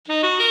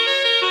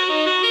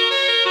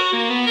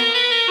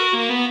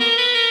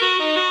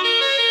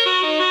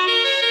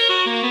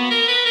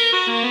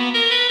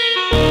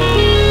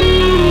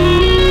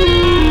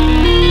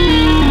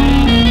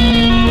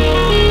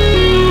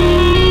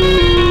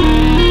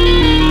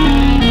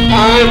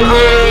I'm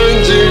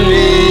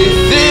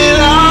underneath it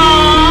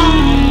all.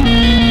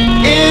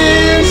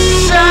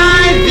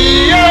 Inside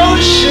the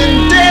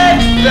ocean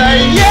depth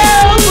I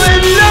yell, but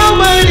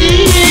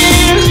nobody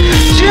hears.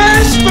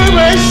 Just for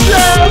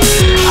myself,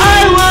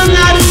 I will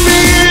not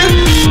fear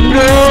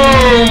no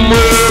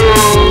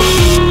more.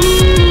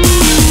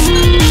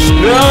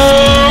 No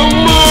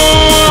more.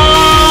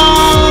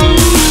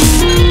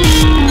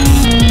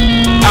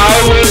 I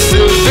was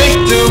the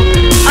victim,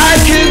 I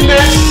could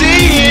not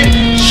see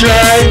it.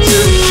 Tried to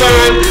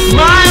find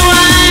my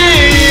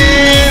way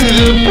in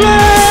the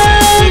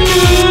black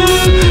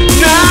of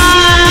night.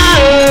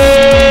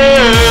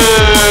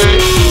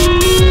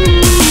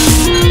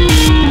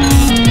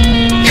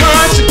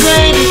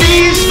 Consecrating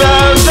these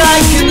vows, I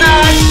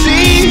cannot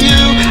see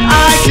you,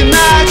 I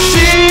cannot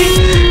see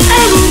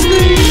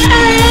everything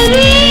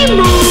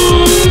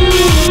anymore.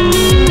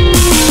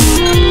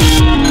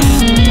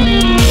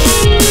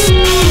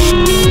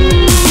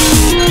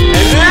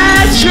 And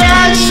I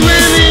tried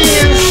swimming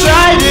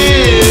inside it,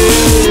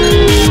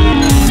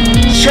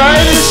 try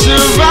to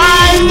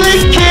survive the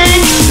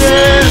kicks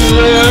and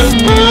the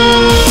punches.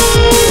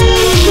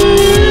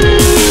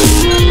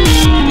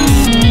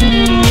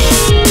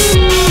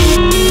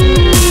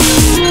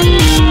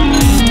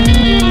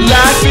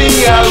 Laughing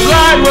out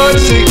loud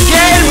once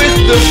again with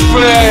the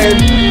friend.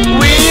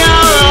 We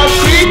are all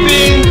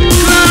creeping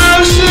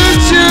closer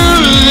to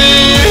the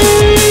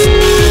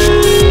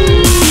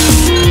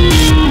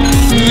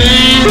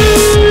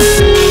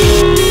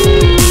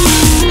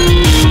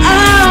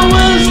I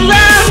was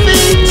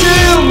laughing to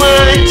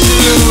my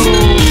tomb,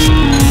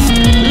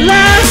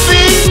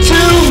 laughing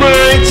to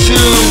my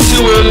tomb, to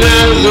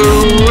another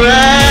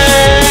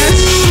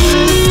rest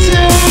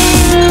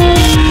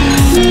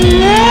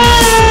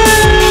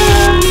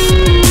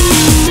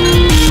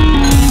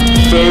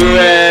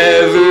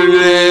forever,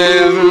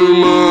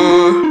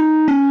 nevermore,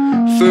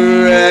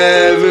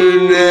 forever,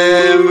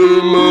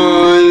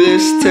 nevermore,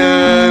 this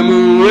time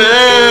around.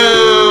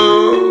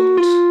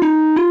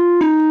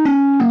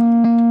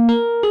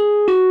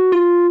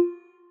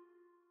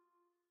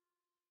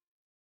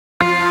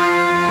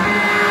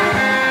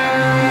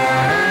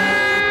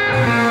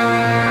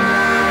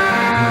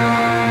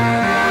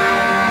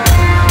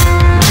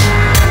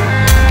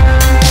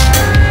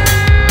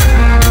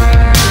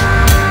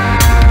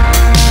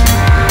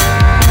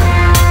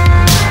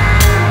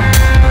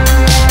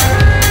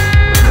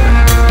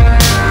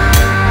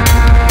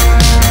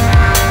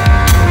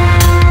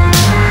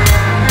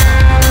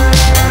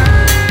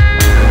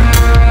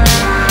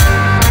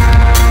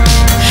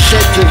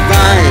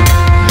 Divine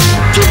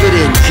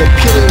dividends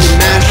appealing the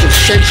massive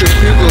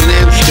centrifugal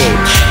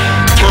landscapes.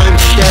 Time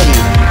steady,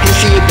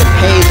 hissing at the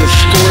haze of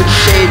scored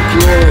shade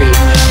glory,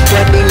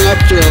 buttoning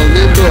up through a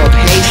limbo of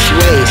haste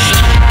waste,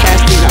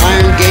 casting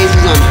iron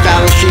gazes on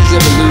fallacies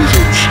of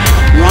illusions,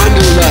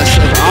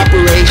 wanderlust of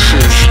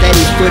operations,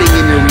 steady footing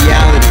into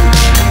reality,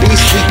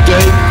 beastly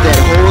gate that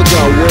holds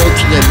our world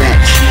to the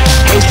next,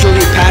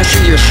 hastily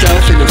passing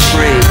yourself in a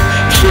frame,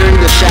 fearing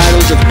the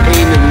shadows of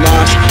pain and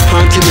loss,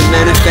 haunting the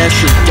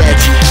manifested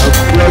debts of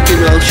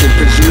broken oaks and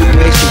presumed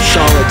wasted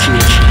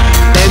solitudes,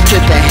 bent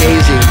at the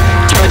hazing,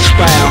 touched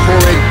by a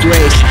horrid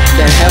grace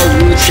that held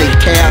roots in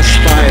chaos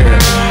fire,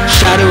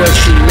 shadow of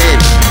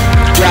cement,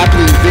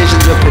 grappling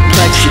visions of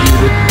perplexity,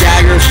 with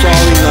dagger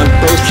falling on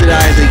boasted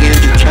eyes again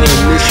to tell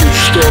omniscient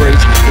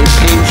stories, in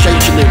pain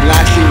sentiment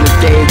lasting with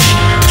days,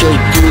 till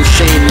grew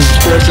sane in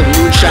force of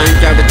moonshine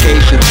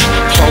gravitations,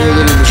 followed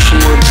it in the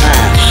sworn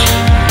path.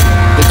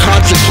 The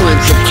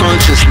consequence of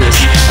consciousness,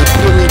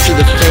 appealing to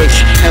the face,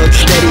 held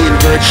steady in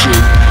virtue,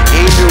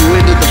 aimed to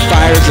wind at the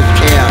fires of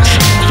chaos,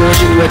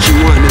 forging what you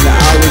want in the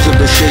hours of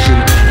decision,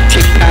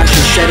 tick past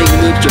the setting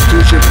loop to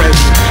future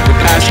present, the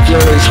past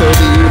glories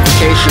holding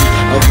unification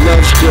of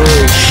love's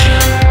glories.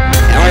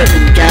 Art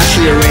and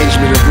ghastly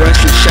arrangement of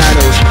rusted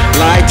shadows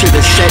lie to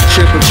the set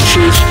trip of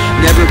truth,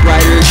 never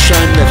brighter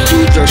sun that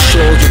feeds our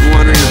souls and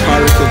wandering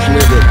particles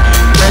livid.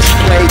 Press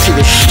play to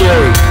the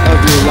story of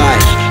your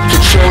life,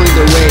 controlling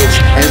the waves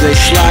as they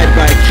slide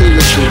by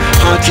cluelessly,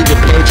 haunting the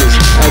pages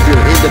of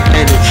your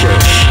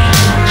independences.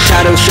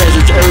 Shadow says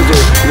it's over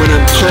when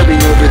I'm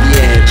clubbing over the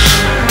edge.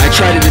 I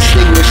try to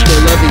distinguish the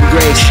loving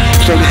grace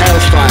from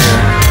hellfire,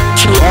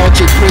 two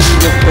altered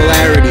prisons of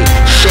polarity,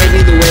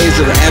 shaping the ways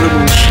of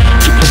animals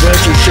to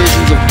perverse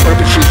incisions of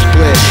purposeless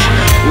bliss.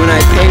 When I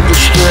pave the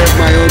store of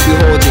my own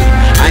beholding,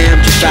 I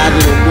am to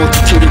fathom a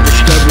multitude of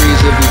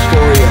discoveries of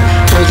euphoria,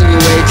 posing a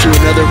way to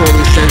another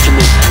holy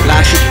sentiment,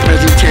 lasting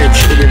present tense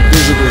in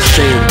invisible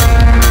sin.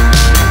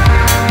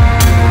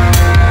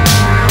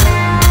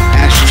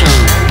 Ash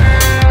tongue,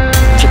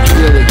 to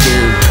peel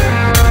again.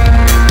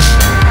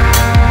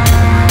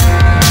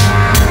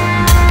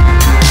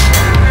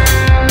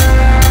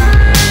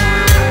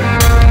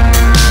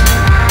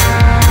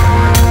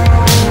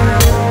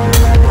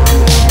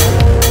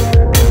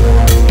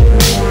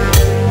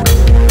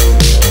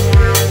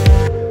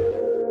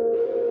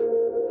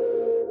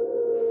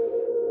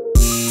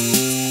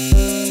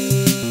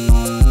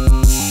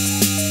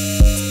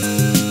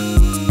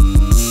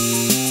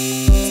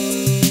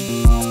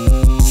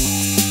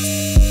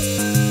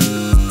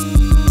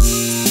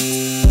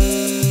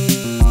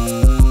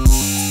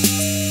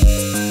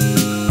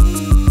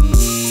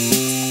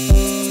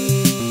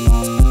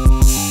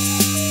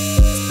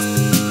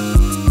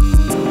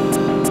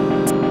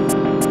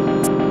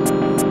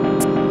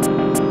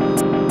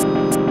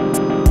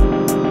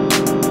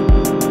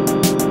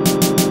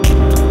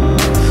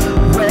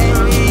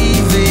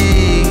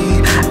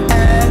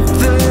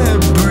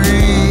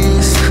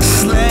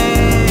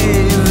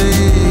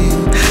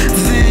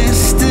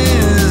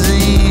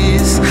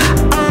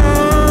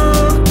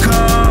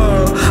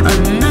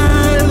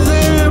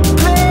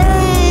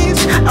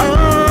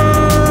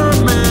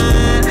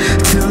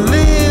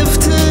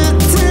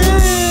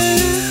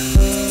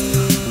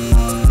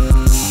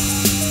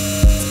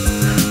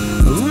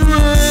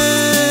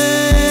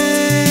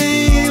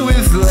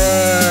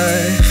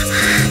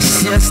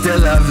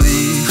 Tel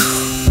Aviv,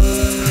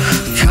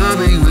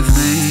 coming with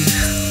me,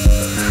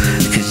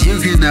 'cause you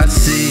cannot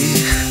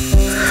see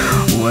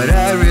what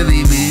I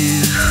really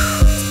mean.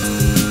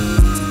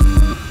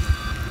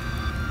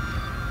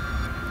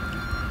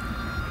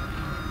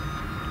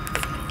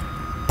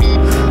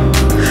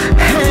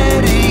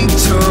 Heading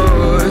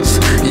towards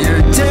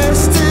your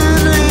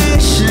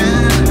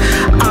destination,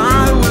 I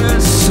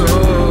was so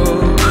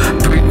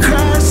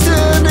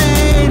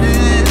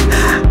procrastinated,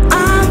 I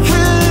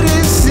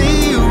couldn't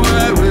see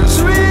what was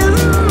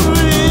really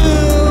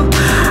real.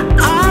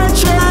 I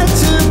tried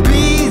to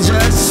be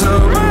just so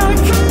I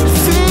could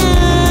feel,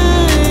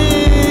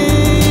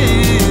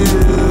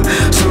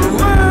 so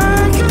I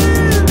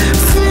could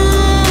feel.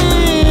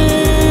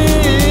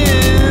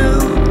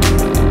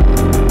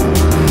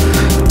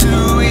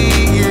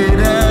 Doing it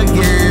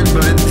again,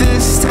 but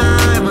this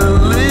time a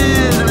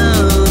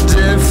little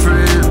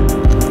different.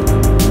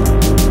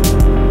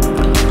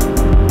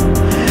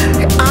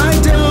 I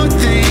don't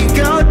think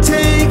I'll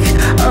take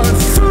a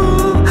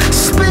full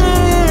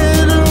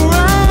spin around.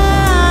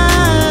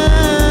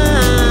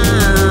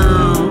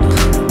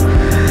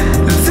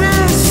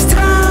 This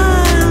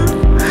time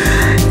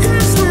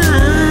is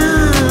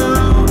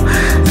now.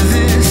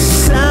 This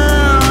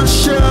sound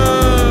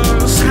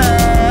shows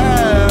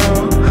how.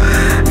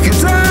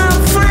 'Cause I'm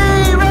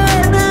free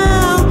right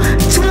now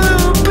to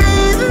be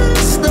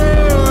this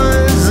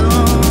noise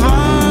alone.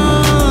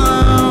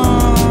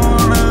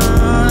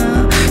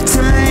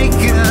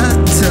 Take a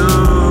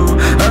tone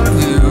of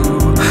you,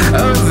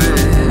 of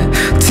it,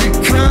 to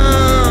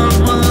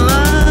come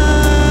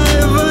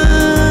alive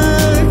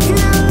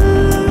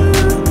again.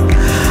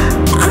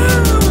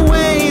 I'm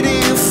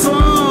waiting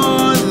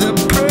for the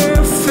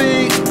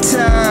perfect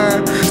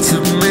time to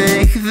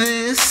make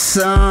this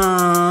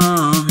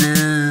song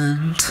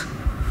end.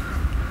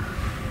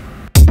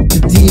 The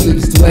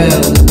demons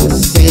dwell in the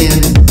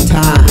sand of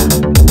time.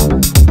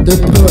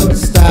 Their perfect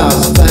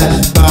styles flash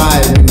by,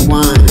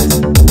 rewind.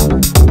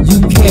 You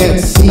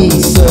can't see,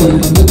 so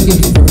you're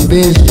looking for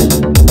vision.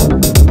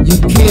 You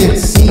can't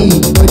see,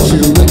 but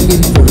you're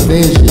looking for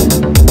vision.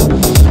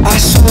 I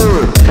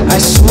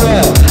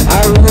swear, I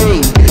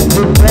ring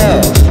the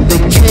bell. The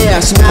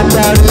chaos mapped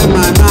out in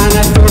my mind.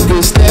 I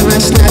focus, then I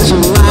snatch a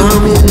line.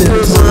 I'm in the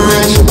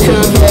mind, you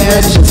come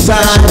catch a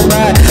flash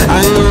right. I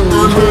am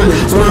the hunt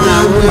when I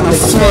win the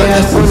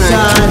chaos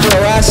inside. Yo,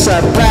 I saw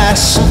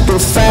blast super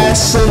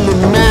fast in the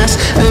mask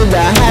and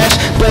the hash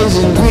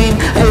blazing green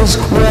is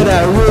what I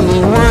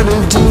really wanna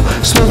do.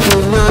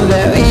 Smoking on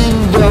that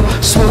Indo,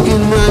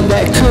 smoking on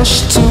that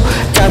Kush too.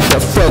 Got the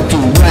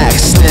fucking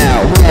wax now.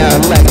 Yeah, I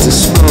like to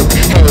smoke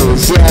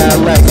haze. Yeah, I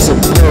like to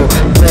blow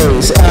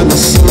blaze. On the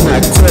scene I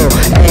grow,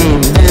 aim,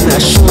 then I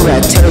shoot, I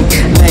take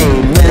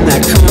name, then I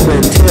come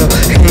and tell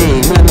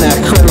aim, then I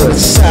call it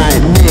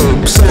side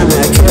names, then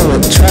I kill a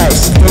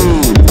trice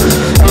game.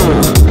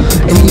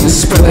 Even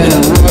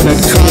spreading water,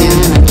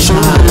 calling and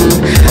trying.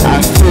 I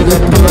fit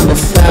up on the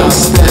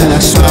fast, then I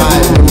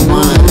slide and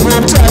wine.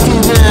 I'm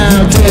talking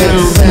down to get a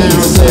vision.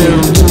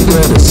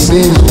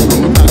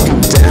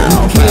 Knocking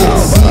down,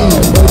 Can't see,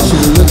 but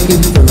you're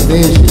looking for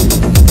vision.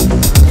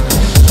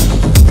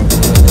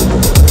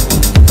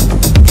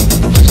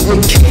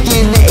 You're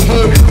kicking it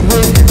here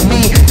with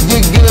me.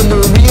 You're gonna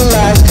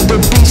realize the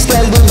beast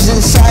that lives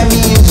inside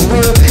me is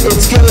real.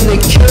 It's gonna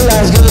kill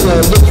us, gonna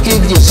look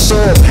at your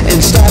soul and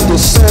stop the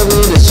soul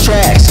in its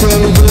tracks.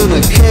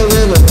 Gonna kill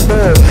in a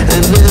bowl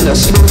and then a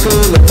smoke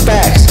on the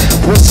facts.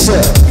 What's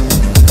up?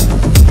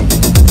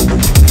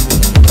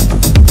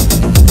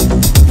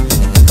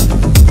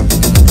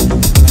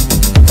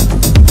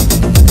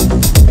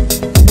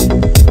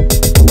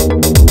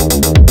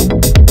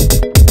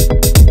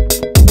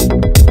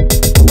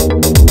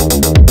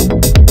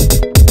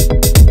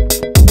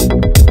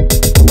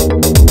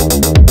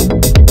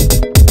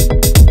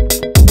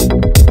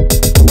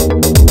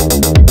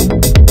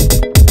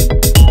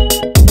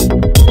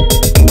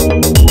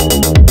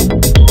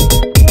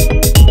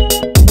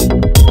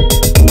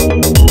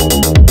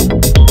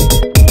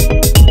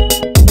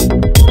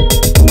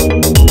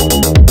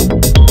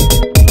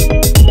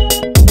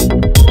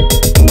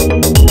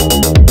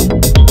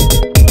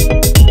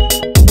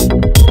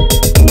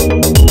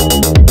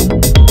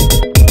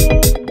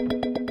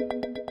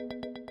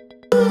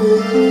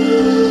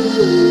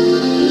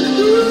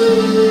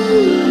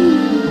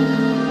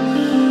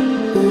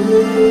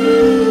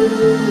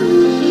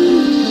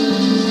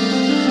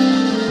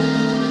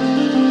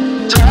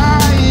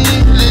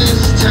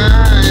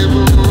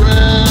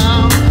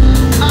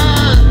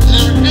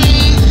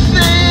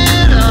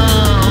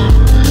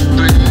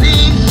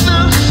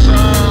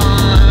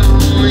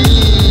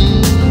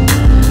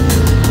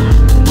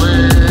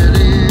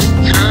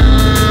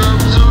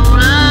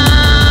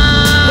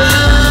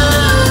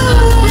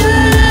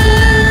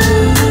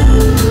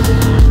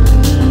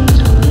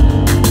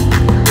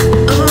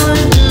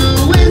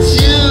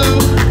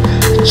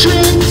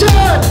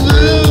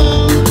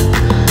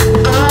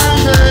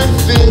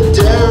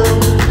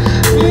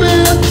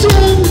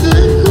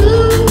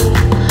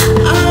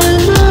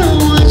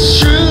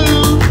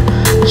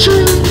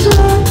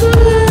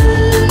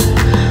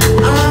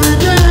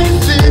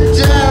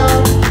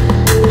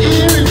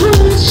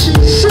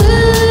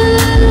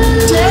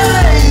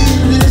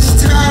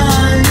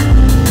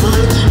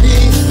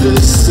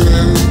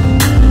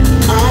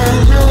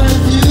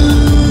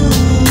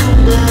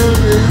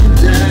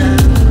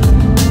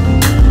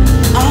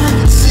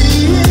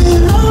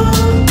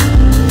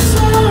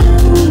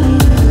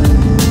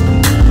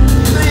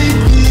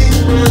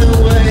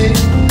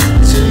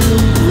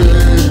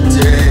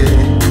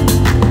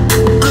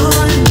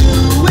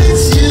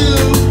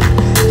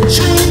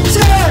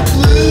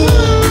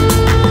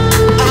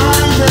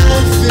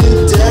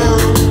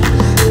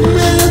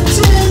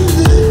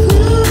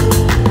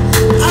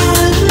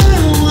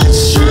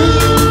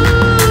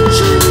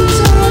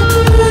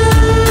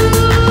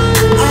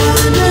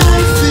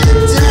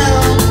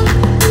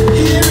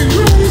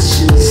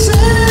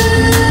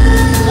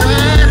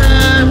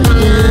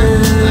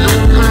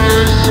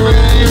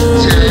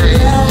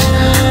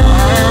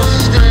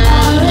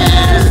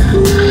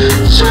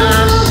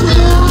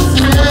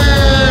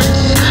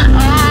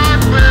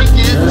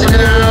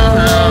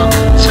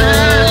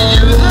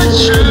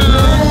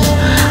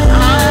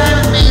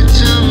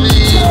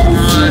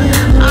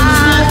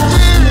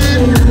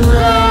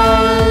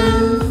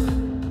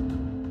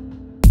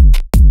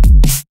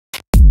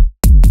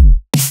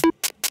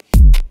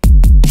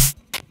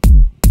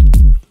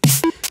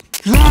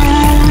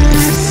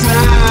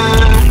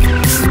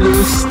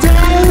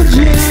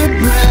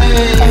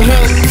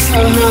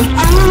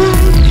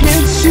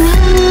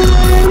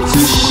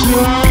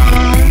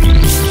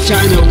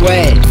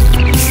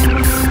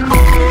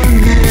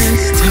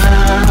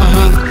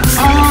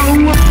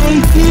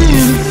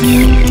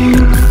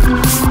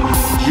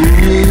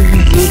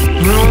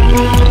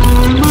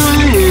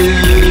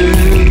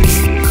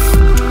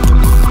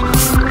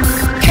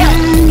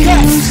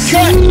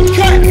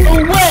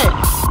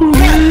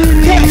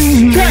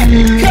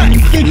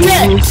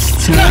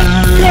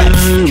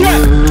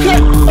 cut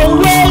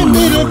away,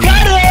 little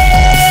cutter.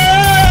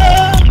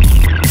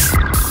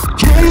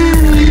 Can you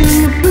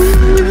believe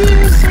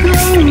this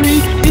glory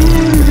in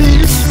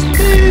this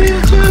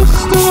stage of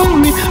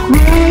story?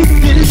 Write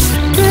this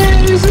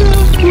phase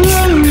of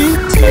glory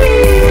too.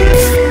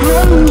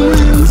 Oh,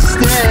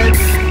 instead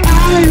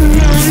I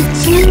write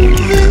to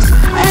this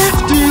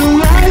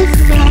afterlife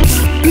I'm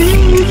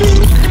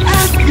leaving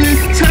at the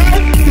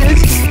top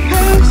that's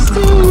passed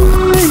away.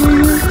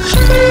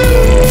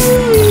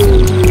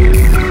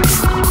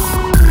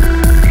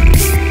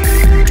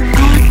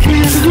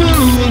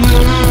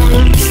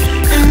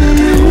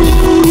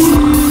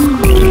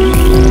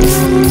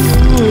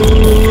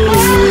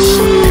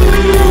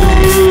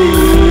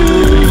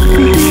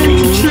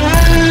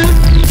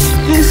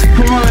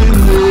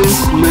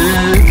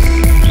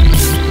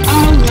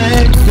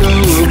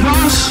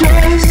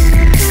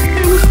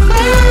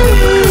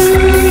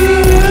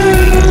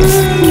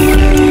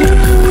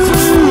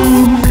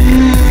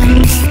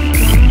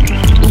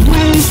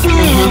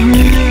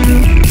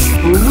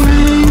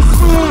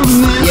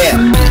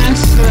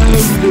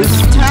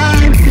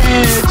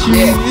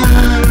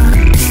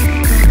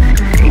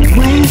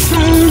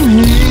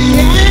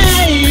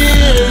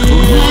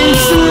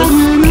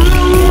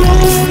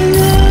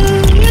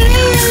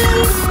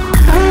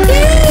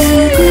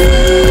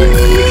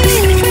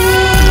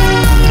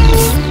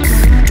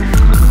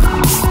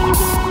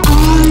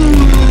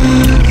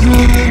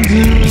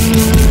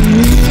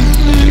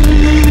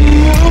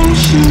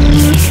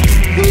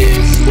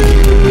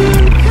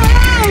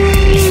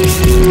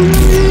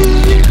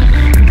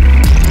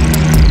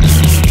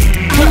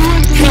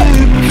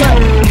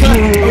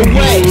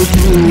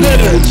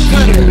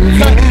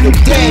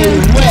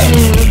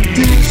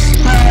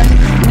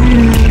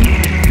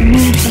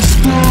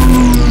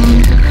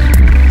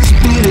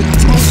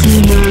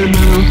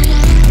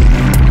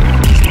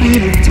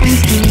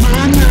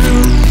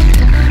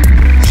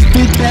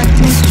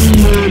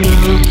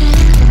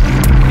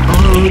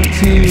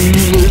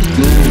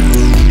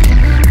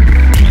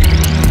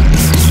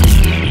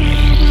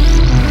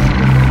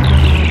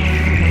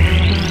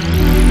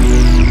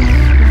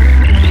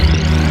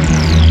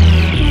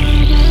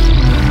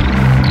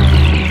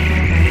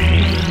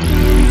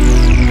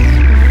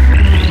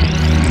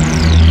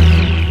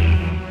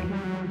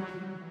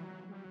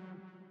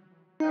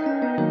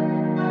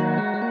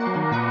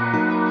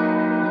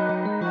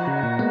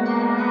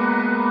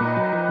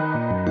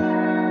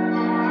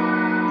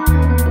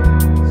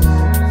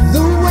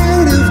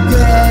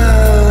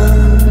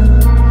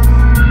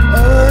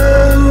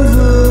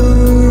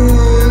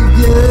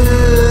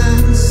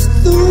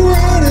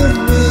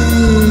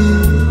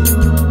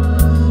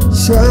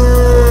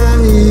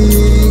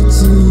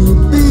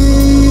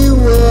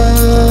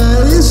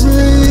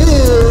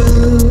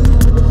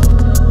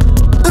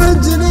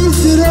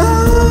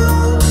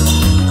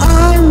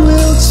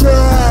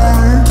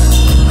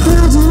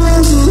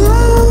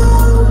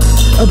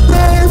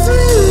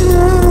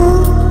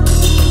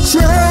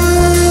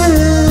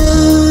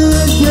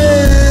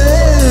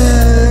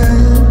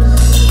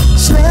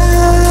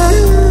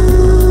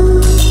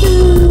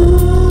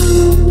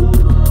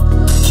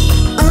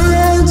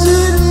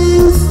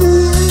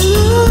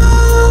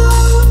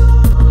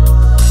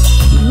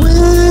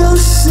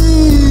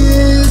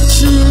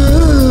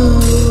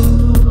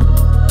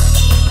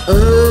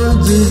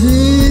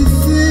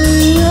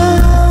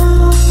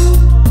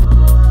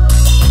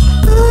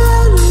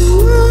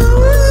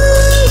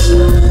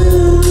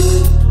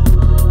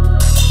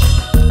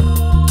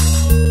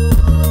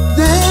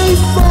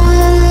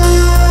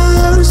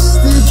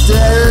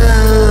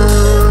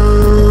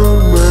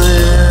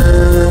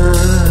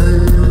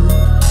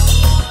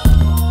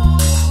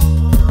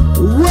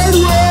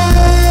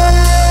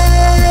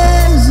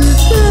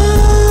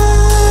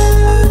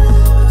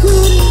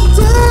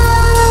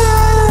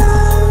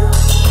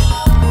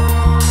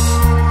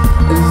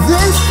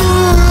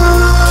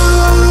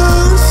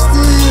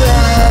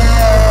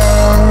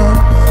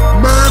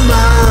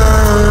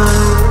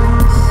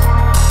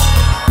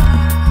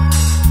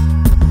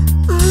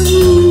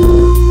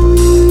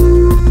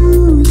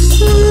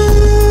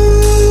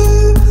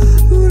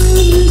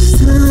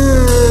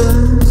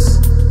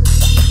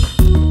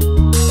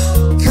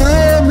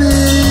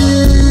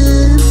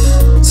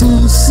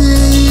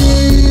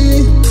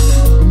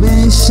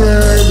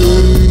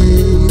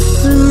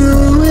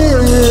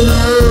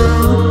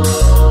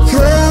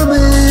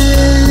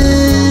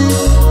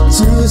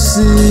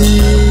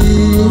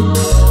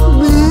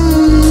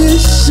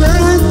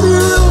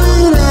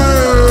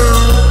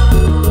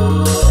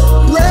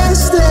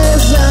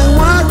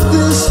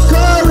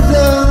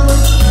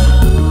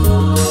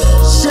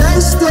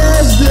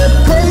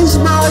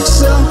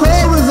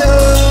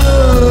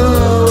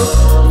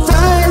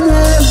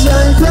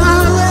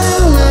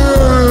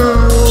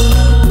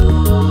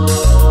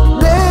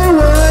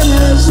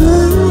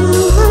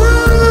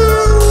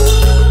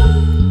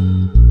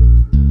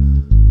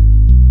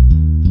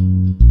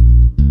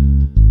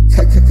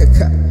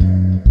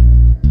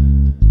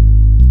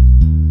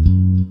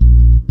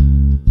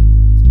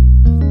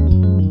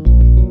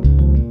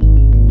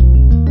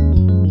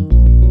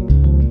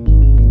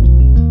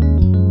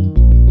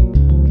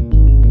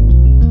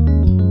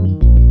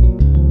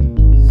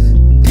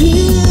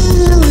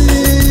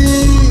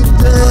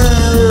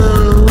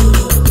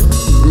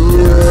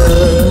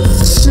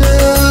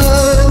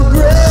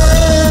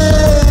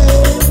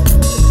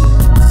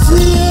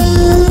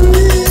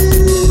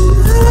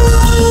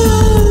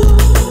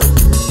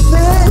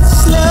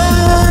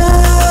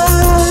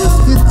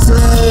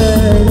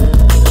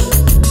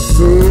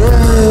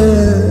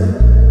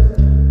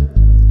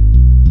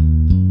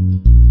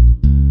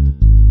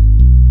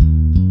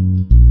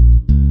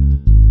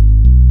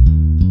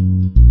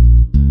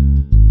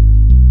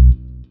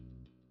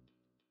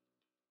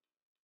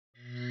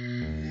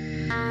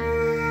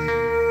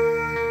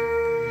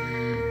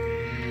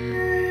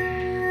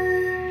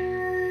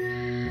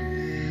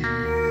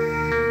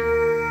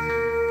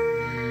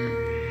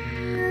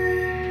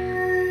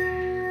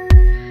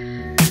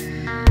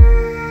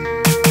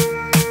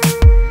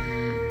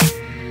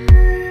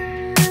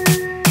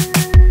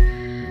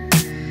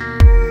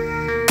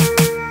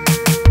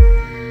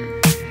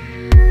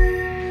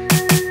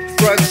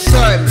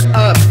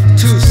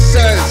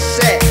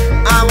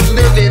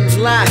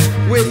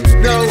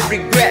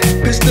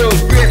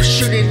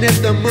 shooting at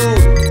the moon.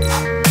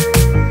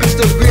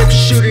 Pistol grip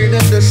shooting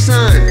at the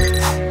sun.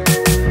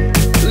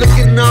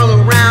 Looking all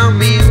around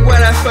me,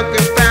 what I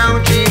fucking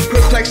found, G.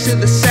 Perplexed to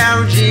the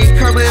sound, G.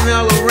 Coming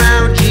all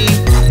around, G.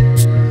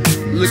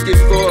 Looking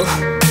for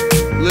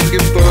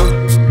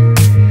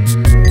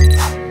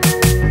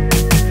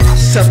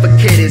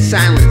suffocated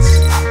silence.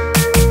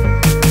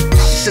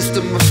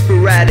 System of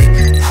sporadic.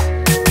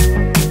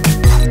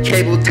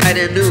 Cable tight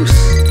and noose.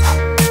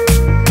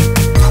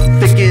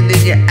 Thinking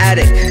in your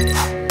attic.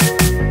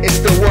 It's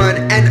the one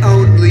and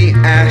only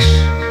Ash.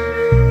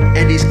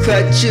 And he's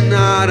clutching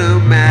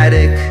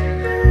automatic.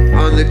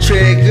 On the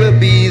trigger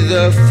be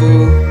the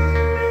fool.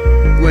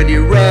 When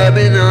you're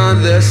rubbing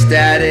on the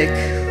static.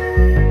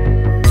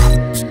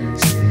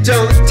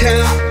 Don't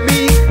tell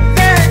me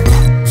that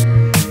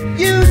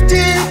you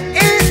did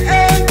it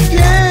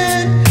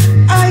again.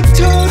 I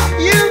told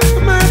you,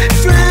 my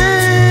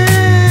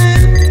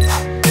friend.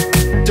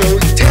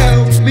 Don't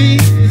tell me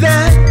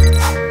that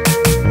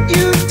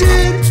you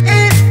did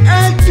it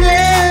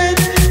again.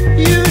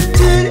 You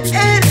did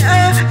it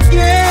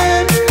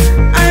again.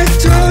 I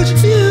told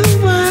you,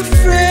 my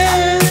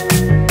friend.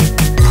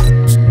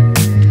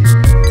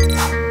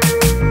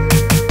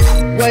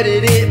 What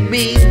did it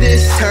mean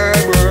this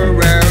time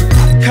around?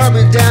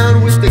 Coming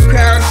down with the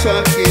crowd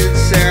fucking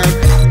sound.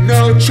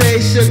 No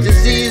trace of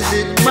disease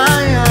in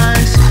my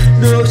eyes.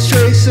 No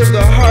trace of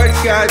the heart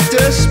God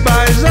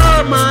despise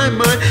on my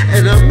mind.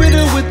 And I'm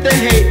riddled with the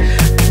hate.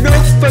 No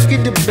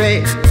fucking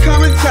debate.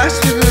 Coming class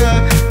to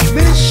the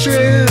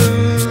midstream.